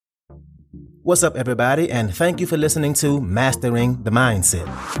What's up, everybody, and thank you for listening to Mastering the Mindset.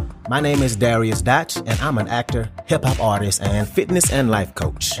 My name is Darius Dotch, and I'm an actor, hip-hop artist, and fitness and life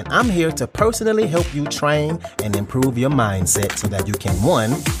coach. And I'm here to personally help you train and improve your mindset so that you can, 1,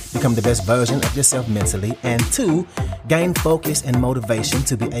 become the best version of yourself mentally, and 2, gain focus and motivation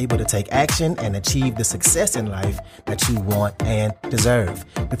to be able to take action and achieve the success in life that you want and deserve.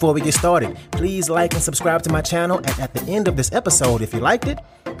 Before we get started, please like and subscribe to my channel, and at the end of this episode, if you liked it,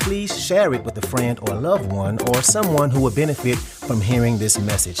 please share it with a friend or loved one or someone who would benefit from hearing this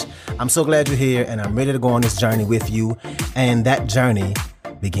message. I'm so glad you're here, and I'm ready to go on this journey with you, and that journey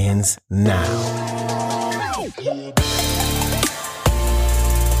begins now.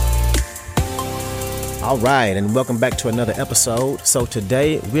 All right, and welcome back to another episode. So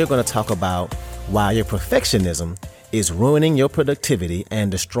today we're going to talk about why your perfectionism is ruining your productivity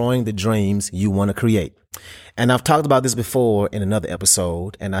and destroying the dreams you want to create. And I've talked about this before in another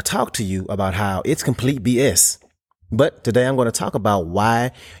episode, and I talked to you about how it's complete BS. But today I'm going to talk about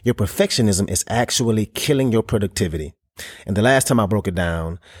why your perfectionism is actually killing your productivity. And the last time I broke it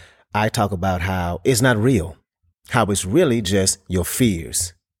down, I talked about how it's not real, how it's really just your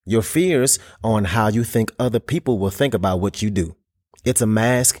fears. Your fears on how you think other people will think about what you do. It's a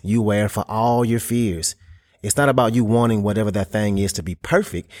mask you wear for all your fears. It's not about you wanting whatever that thing is to be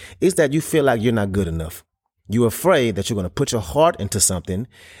perfect. It's that you feel like you're not good enough. You're afraid that you're going to put your heart into something,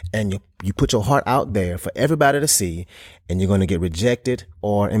 and you put your heart out there for everybody to see, and you're going to get rejected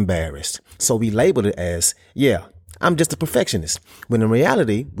or embarrassed. So we labeled it as, I'm just a perfectionist, when in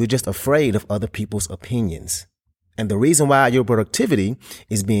reality, we're just afraid of other people's opinions. And the reason why your productivity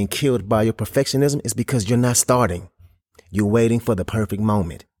is being killed by your perfectionism is because you're not starting. You're waiting for the perfect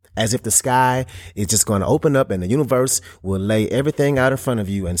moment, as if the sky is just going to open up and the universe will lay everything out in front of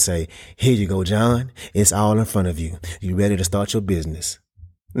you and say, here you go, John. It's all in front of you. You ready to start your business?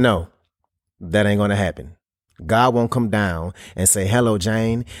 No, that ain't going to happen. God won't come down and say, hello,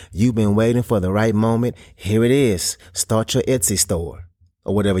 Jane. You've been waiting for the right moment. Here it is. Start your Etsy store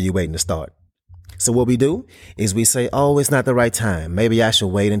or whatever you're waiting to start. So what we do is we say, oh, it's not the right time. Maybe I should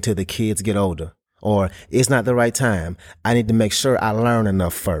wait until the kids get older. Or it's not the right time. I need to make sure I learn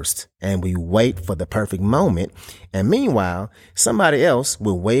enough first. And we wait for the perfect moment. And meanwhile, somebody else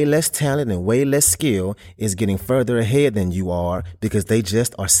with way less talent and way less skill is getting further ahead than you are because they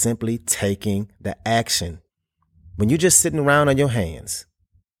just are simply taking the action. When you're just sitting around on your hands,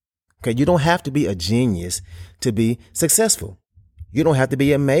 okay, you don't have to be a genius to be successful. You don't have to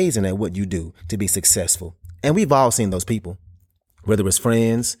be amazing at what you do to be successful. And we've all seen those people, whether it's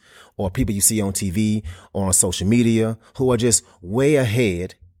friends or people you see on TV or on social media who are just way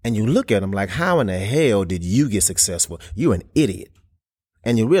ahead, and you look at them like, how in the hell did you get successful? You're an idiot.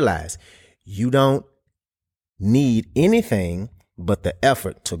 And you realize you don't need anything but the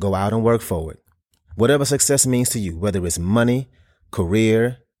effort to go out and work for it. Whatever success means to you, whether it's money,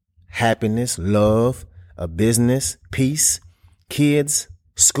 career, happiness, love, a business, peace, kids,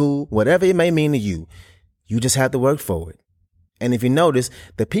 school, whatever it may mean to you, you just have to work for it. And if you notice,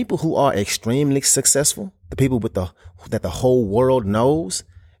 the people who are extremely successful, the people that the whole world knows,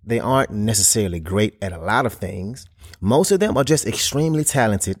 they aren't necessarily great at a lot of things. Most of them are just extremely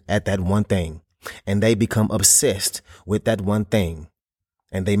talented at that one thing. And they become obsessed with that one thing.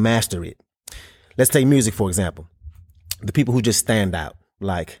 And they master it. Let's take music, for example. The people who just stand out,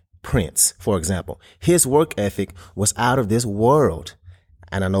 like Prince, for example. His work ethic was out of this world.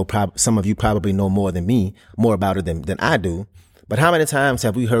 And I know some of you probably know more about it than I do. But how many times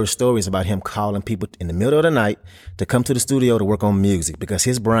have we heard stories about him calling people in the middle of the night to come to the studio to work on music because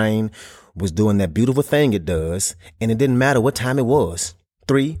his brain was doing that beautiful thing it does, and it didn't matter what time it was.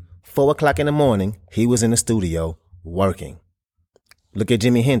 3, 4 o'clock in the morning, he was in the studio working. Look at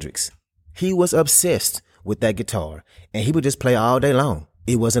Jimi Hendrix. He was obsessed with that guitar, and he would just play all day long.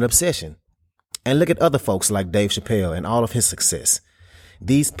 It was an obsession. And look at other folks like Dave Chappelle and all of his success.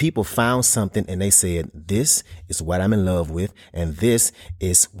 These people found something and they said, this is what I'm in love with, and this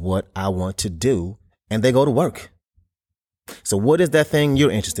is what I want to do. And they go to work. So what is that thing you're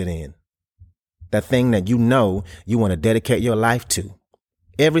interested in? That thing that you know you want to dedicate your life to.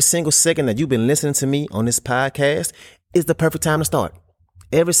 Every single second that you've been listening to me on this podcast is the perfect time to start.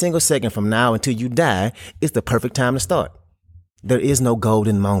 Every single second from now until you die is the perfect time to start. There is no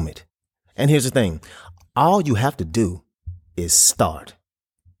golden moment. And here's the thing. All you have to do is start.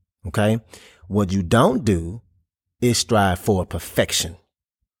 Okay? What you don't do is strive for perfection.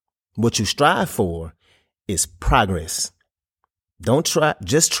 What you strive for is progress.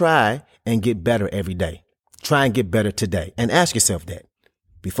 Just try and get better every day. Try and get better today. And ask yourself that.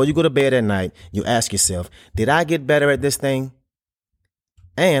 Before you go to bed at night, you ask yourself, did I get better at this thing?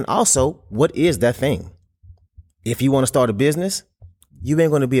 And also, what is that thing? If you want to start a business, you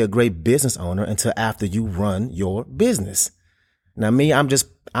ain't going to be a great business owner until after you run your business. Now, me, I'm just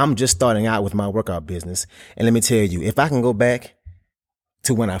starting out with my workout business. And let me tell you, if I can go back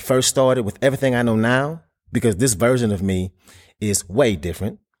to when I first started with everything I know now, because this version of me is way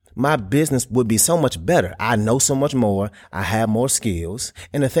different, my business would be so much better. I know so much more. I have more skills.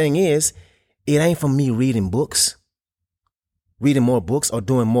 And the thing is, it ain't from me reading more books or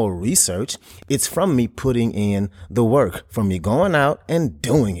doing more research. It's from me putting in the work, from me going out and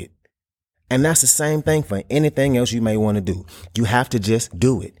doing it. And that's the same thing for anything else you may want to do. You have to just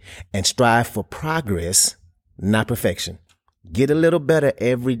do it and strive for progress, not perfection. Get a little better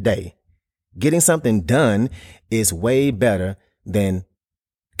every day. Getting something done is way better than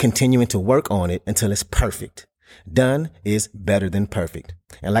continuing to work on it until it's perfect. Done is better than perfect.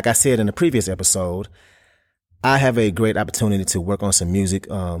 And like I said in the previous episode, I have a great opportunity to work on some music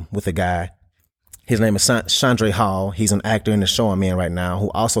with a guy. His name is Chandre Hall. He's an actor in the show I'm in right now who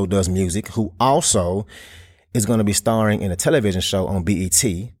also does music, who also is going to be starring in a television show on BET,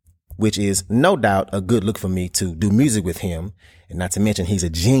 which is no doubt a good look for me to do music with him. And not to mention, he's a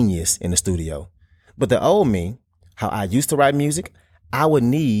genius in the studio. But the old me, how I used to write music, I would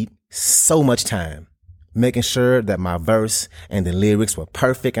need so much time making sure that my verse and the lyrics were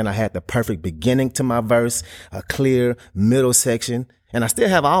perfect and I had the perfect beginning to my verse, a clear middle section. And I still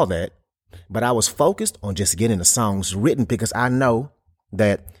have all that, but I was focused on just getting the songs written because I know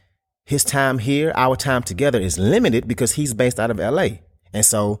that his time here, our time together is limited because he's based out of LA. And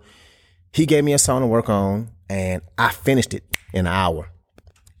so he gave me a song to work on and I finished it in an hour.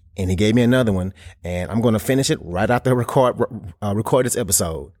 And he gave me another one and I'm going to finish it right after record this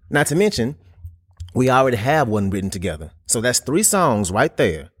episode. Not to mention, we already have one written together. So that's 3 songs right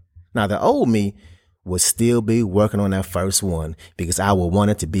there. Now, the old me would still be working on that first one because I would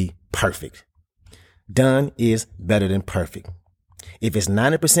want it to be perfect. Done is better than perfect. If it's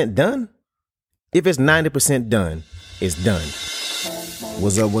 90% done, it's done.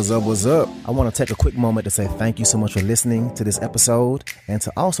 What's up? I want to take a quick moment to say thank you so much for listening to this episode and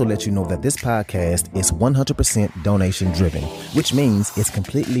to also let you know that this podcast is 100% donation driven, which means it's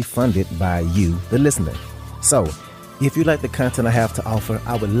completely funded by you, the listener. So if you like the content I have to offer,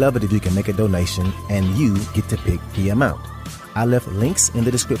 I would love it if you can make a donation and you get to pick the amount. I left links in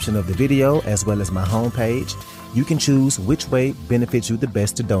the description of the video as well as my homepage. You can choose which way benefits you the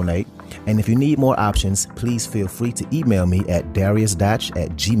best to donate. And if you need more options, please feel free to email me at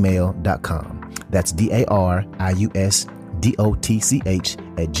dariusdotch@gmail.com. That's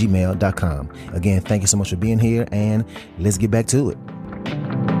DARIUSDOTCH@gmail.com. Again, thank you so much for being here and let's get back to it.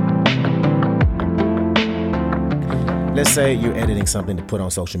 Let's say you're editing something to put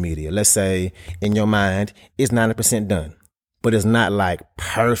on social media. Let's say in your mind, it's 90% done, but it's not like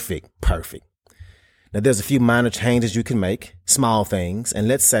perfect. Now, there's a few minor changes you can make, small things. And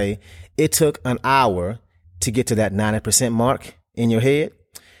let's say it took an hour to get to that 90% mark in your head.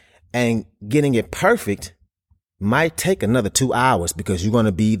 And getting it perfect might take another 2 hours because you're going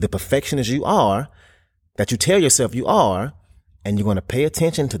to be the perfectionist you are, that you tell yourself you are, and you're going to pay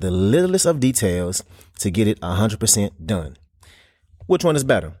attention to the littlest of details to get it 100% done. Which one is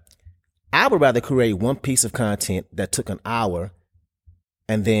better? I would rather create one piece of content that took an hour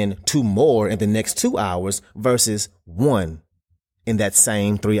and then 2 more in the next 2 hours versus 1 in that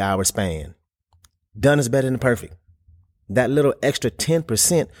same 3-hour span. Done is better than perfect. That little extra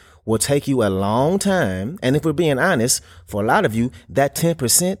 10% will take you a long time. And if we're being honest, for a lot of you, that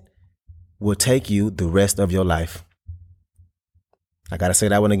 10% will take you the rest of your life. I got to say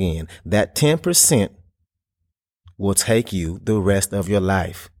that one again. That 10% will take you the rest of your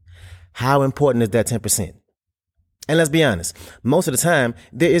life. How important is that 10%? And let's be honest, most of the time,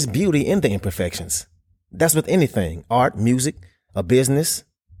 there is beauty in the imperfections. That's with anything, art, music, a business.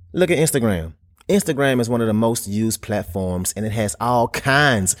 Look at Instagram. Instagram is one of the most used platforms and it has all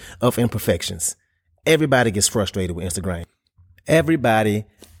kinds of imperfections. Everybody gets frustrated with Instagram. Everybody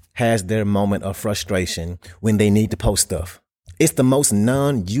has their moment of frustration when they need to post stuff. It's the most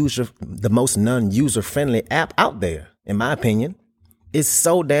non-user friendly app out there, in my opinion. It's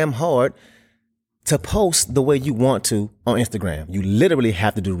so damn hard to post the way you want to on Instagram. You literally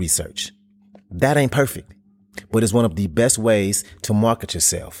have to do research. That ain't perfect, but it's one of the best ways to market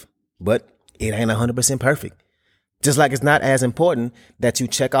yourself. But it ain't 100% perfect. Just like it's not as important that you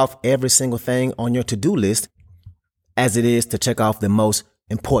check off every single thing on your to-do list as it is to check off the most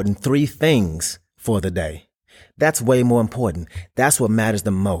important 3 things for the day. That's way more important. That's what matters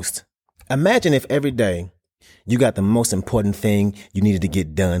the most. Imagine if every day you got the most important thing you needed to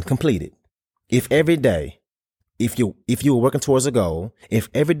get done completed. If every day if you were working towards a goal, if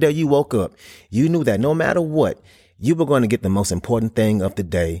every day you woke up, you knew that no matter what, you were going to get the most important thing of the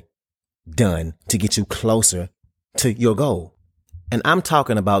day done to get you closer to your goal. And I'm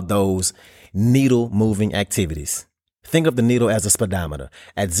talking about those needle moving activities. Think of the needle as a speedometer.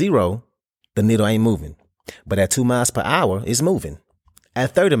 At 0, the needle ain't moving, but at 2 miles per hour, it's moving.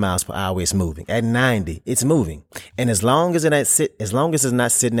 At 30 miles per hour, it's moving. At 90, it's moving. And as long as it's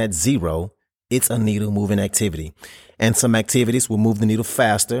not sitting at 0, it's a needle moving activity. And some activities will move the needle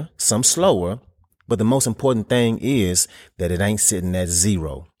faster, some slower. But the most important thing is that it ain't sitting at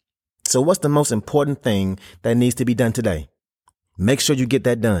 0. So what's the most important thing that needs to be done today? Make sure you get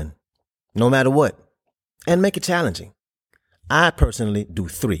that done, no matter what, and make it challenging. I personally do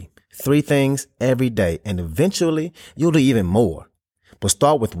 3 things every day, and eventually you'll do even more. But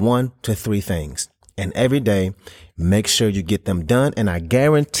start with 1 to 3 things, and every day, make sure you get them done. And I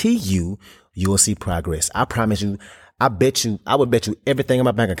guarantee you will see progress. I promise you. I would bet you everything in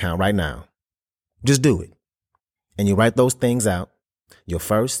my bank account right now. Just do it. And you write those things out. Your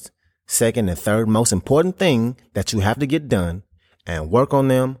first, second, and third most important thing that you have to get done, and work on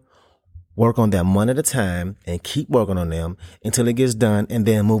them one at a time, and keep working on them until it gets done, and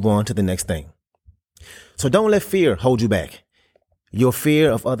then move on to the next thing. So don't let fear hold you back. Your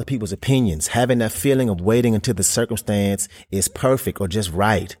fear of other people's opinions, having that feeling of waiting until the circumstance is perfect or just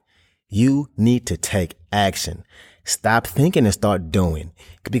right. You need to take action. Stop thinking and start doing,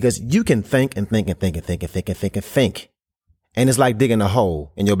 because you can think and think and think and think and think and think and think. And it's like digging a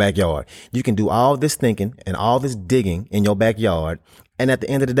hole in your backyard. You can do all this thinking and all this digging in your backyard. And at the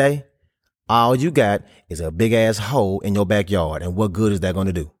end of the day, all you got is a big ass hole in your backyard. And what good is that going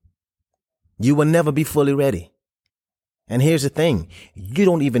to do? You will never be fully ready. And here's the thing. You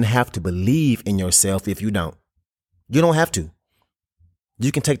don't even have to believe in yourself if you don't. You don't have to.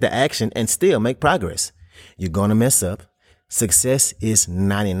 You can take the action and still make progress. You're going to mess up. Success is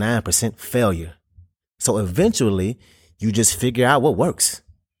 99% failure. So eventually, you just figure out what works.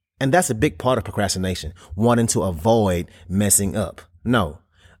 And that's a big part of procrastination, wanting to avoid messing up. No,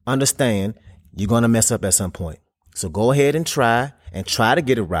 understand you're going to mess up at some point. So go ahead and try to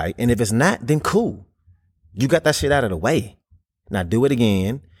get it right. And if it's not, then cool. You got that shit out of the way. Now do it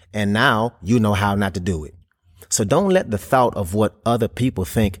again. And now you know how not to do it. So don't let the thought of what other people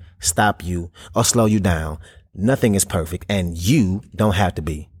think stop you or slow you down. Nothing is perfect, and you don't have to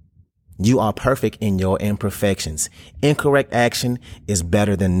be. You are perfect in your imperfections. Incorrect action is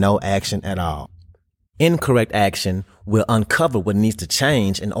better than no action at all. Incorrect action will uncover what needs to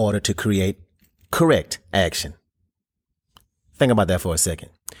change in order to create correct action. Think about that for a second.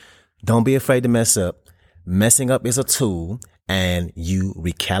 Don't be afraid to mess up. Messing up is a tool, and you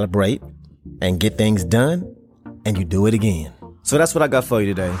recalibrate and get things done, and you do it again. So that's what I got for you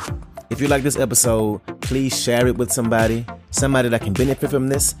today. If you like this episode, please share it with somebody that can benefit from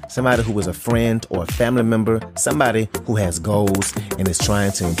this, somebody who is a friend or a family member, somebody who has goals and is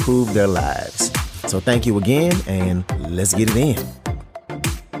trying to improve their lives. So thank you again, and let's get it in.